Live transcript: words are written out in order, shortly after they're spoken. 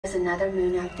There's another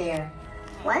moon out there.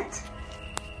 What?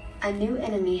 A new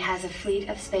enemy has a fleet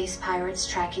of space pirates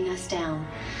tracking us down.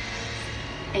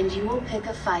 And you will pick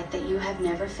a fight that you have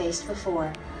never faced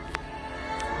before.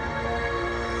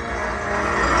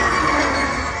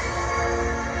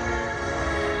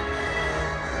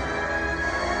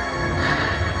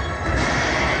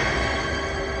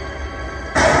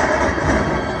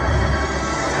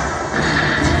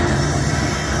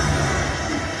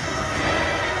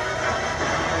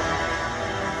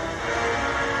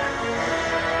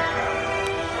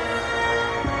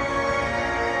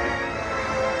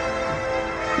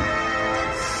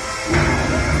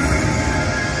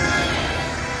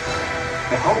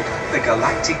 Behold, the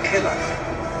Galactic Killer.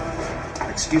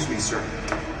 Excuse me, sir.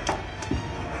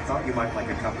 I thought you might like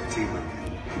a cup of tea,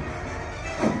 Luki.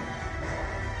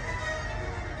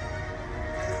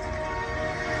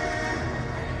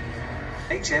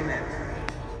 HMM.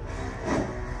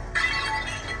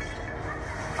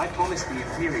 I promised the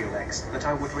Imperial X that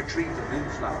I would retrieve the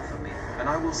Moonflower for me, and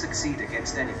I will succeed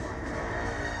against anyone.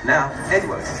 Now,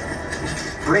 Edward,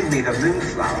 bring me the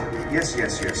Moonflower. Yes,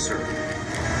 sir.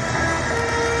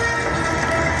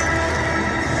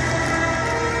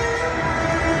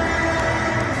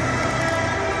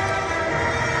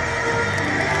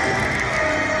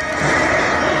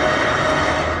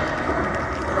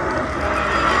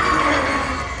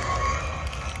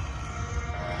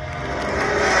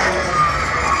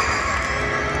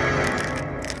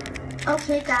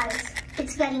 Okay guys,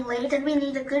 it's getting late and we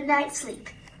need a good night's sleep.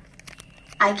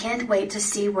 I can't wait to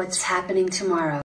see what's happening tomorrow.